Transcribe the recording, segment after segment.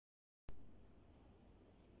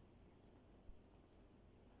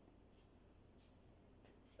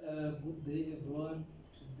Good day everyone.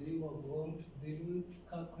 Today we're going to deal with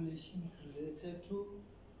calculations related to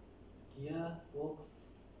gearbox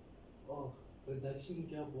or reduction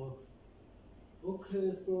gearbox.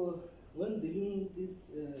 Okay, so when dealing with this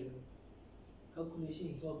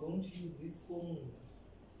calculations, we're going to use this formula,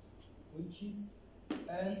 which is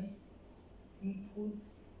n input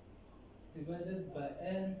divided by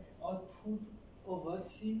n output over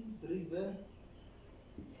t driven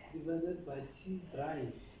divided by t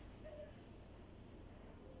drive.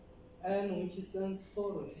 N, which stands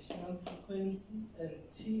for rotational frequency, and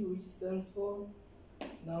T, which stands for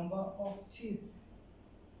number of teeth.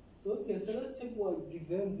 So okay, so let's take what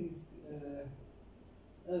given this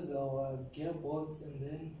as our gearbox, and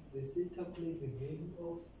then they say calculate the value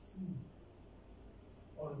of C,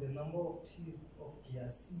 or the number of teeth of gear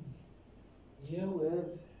C. Here we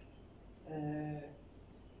have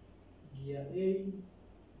gear A,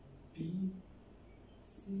 B,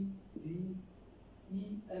 C, D,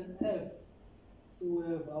 E, and F. So we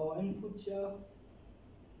have our input shaft,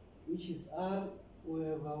 which is R, we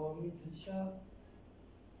have our middle shaft,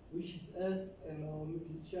 which is S, and our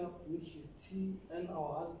middle shaft, which is T, and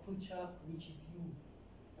our output shaft, which is U.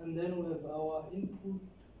 And then we have our input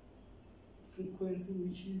frequency,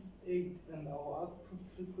 which is 8, and our output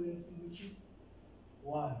frequency, which is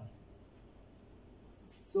 1.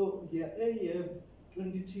 So gear A you have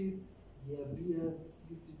 20 teeth, gear B you have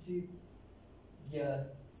 60 teeth, gear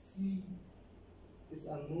C is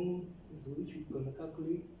unknown, is which we're going to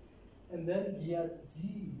calculate, and then gear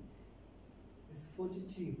D is 40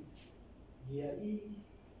 teeth, gear E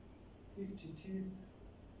 50 teeth,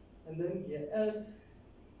 and then gear F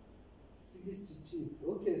 60 teeth.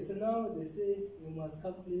 Okay, so now they say you must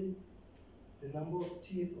calculate the number of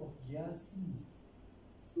teeth of gear C.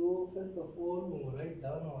 So first of all, we'll write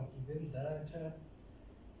down our given data,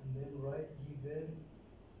 and then write given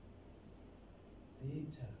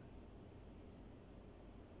data.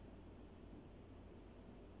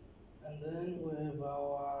 And then we have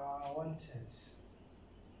our wanted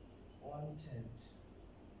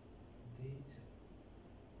data.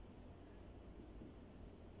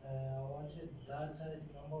 Wanted data is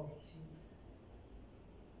number of teeth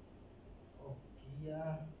of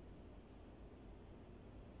gear,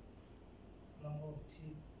 number of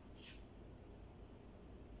teeth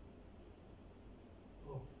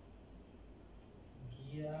of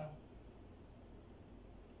gear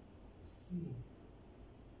C.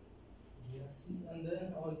 And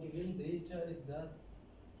then our given data is that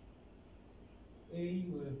A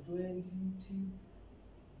we have 20 teeth,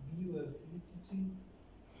 B we have 60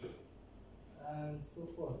 teeth, and so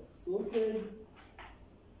forth. So okay,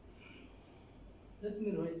 let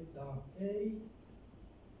me write it down. A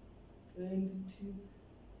 20 teeth,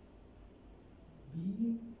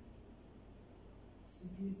 B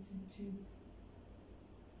 60 teeth,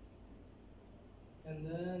 and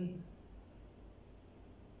then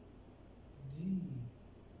D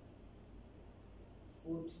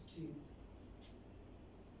 40 teeth,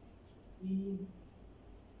 E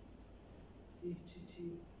 50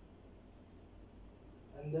 teeth,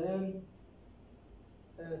 and then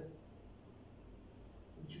F,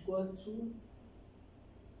 which equals to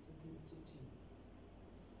 60 teeth.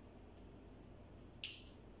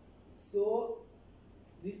 So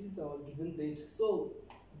this is our given data. So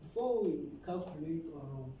before we calculate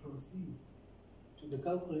or proceed to the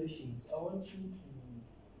calculations, I want you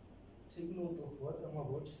to take note of what I'm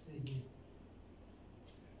about to say here.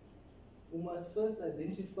 We must first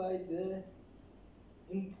identify the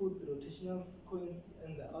input rotational frequency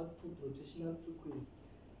and the output rotational frequency.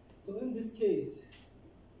 So in this case,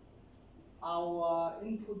 our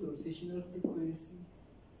input rotational frequency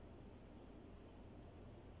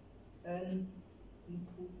and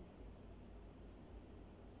input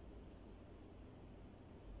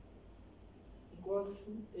equals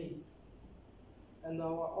to 8, and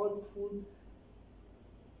our output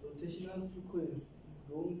rotational frequency is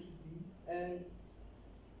going to be n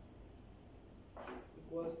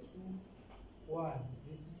equals to 1.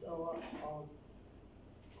 This is our output.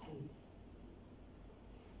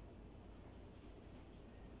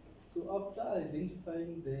 So after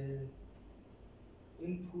identifying the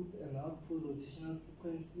input and output rotational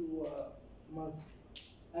frequency, we must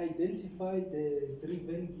identify the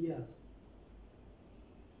driven gears.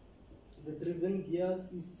 The driven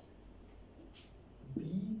gears is B,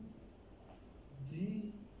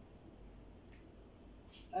 D,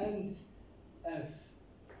 and F.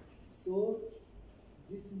 So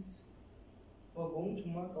this is, we're going to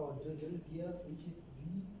mark our driven gears, which is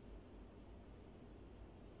B,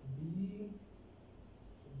 D,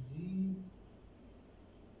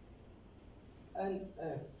 and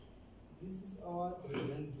F. This is our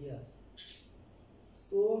driven gears.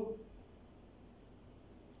 So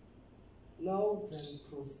now we can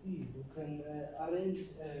proceed. We can arrange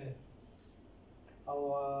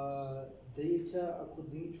our data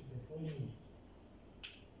according to the formula.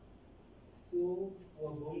 So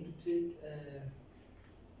we're going to take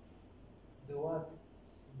the what?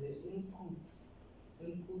 The input,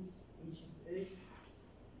 which is 8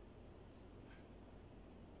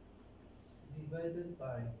 divided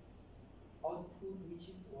by output, which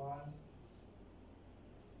is 1.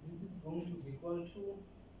 This is going to be equal to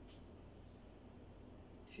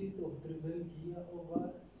teeth of driven gear over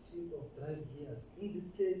teeth of drive gears. In this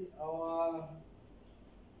case, our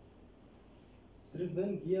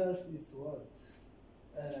driven gears is what?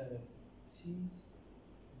 TB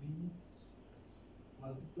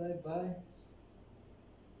multiplied by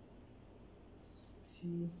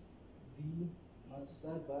TD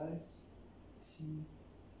multiplied by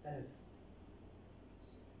TF.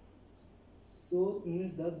 So it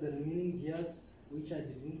means that the remaining gears which I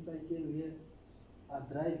didn't cycle here are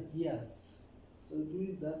drive gears. So it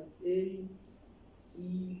means that A,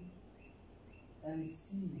 E, and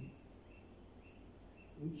C,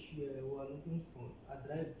 which we are looking for, are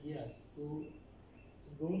drive gears. So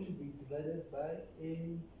it's going to be divided by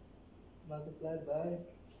A multiplied by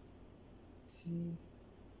T,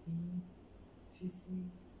 E, TC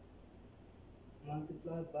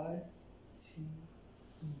multiplied by T,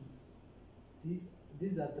 E.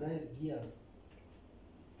 These are drive gears.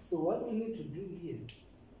 So what we need to do here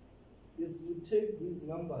is we take these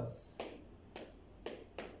numbers,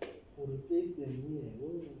 we replace them here,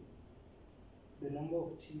 the number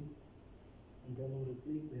of T, and then we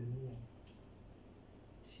replace them here.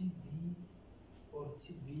 TD or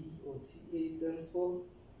TB or TA stands for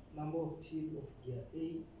number of teeth of gear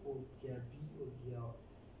A or gear B or gear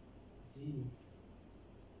D.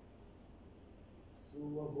 So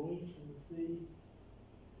we're going to say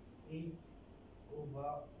 8 over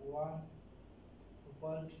 1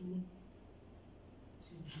 equal to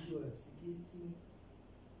TB or 60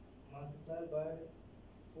 multiplied by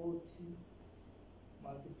 40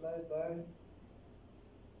 multiplied by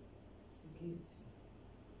 60,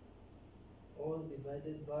 all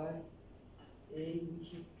divided by A,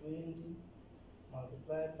 which is 20,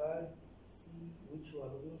 multiplied by C, which we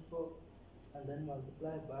are looking for, and then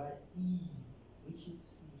multiplied by E, which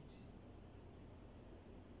is 50.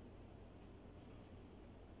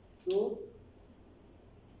 So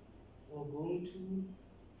we're going to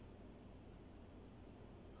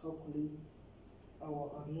calculate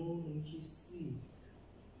our unknown, which is C.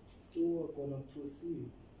 So we're going to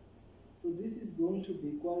proceed. So this is going to be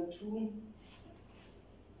equal to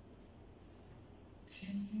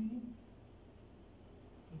TC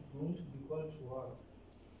is going to be equal to what?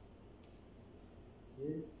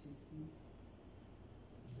 Yes, TC.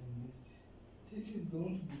 TC is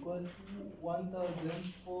going to be equal to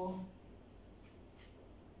 1,004.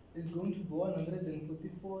 It's going to be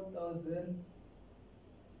 144,000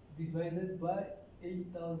 divided by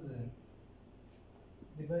 8,000.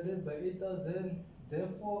 Divided by 8,000.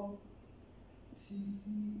 Therefore, TC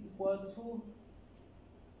equal to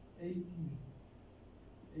 18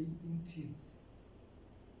 teeth.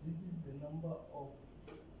 This is the number of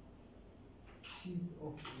teeth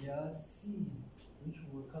of gear C, which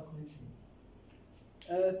we were calculating.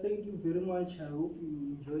 Thank you very much. I hope you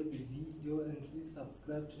enjoyed the video, and please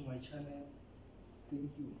subscribe to my channel.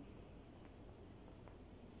 Thank you.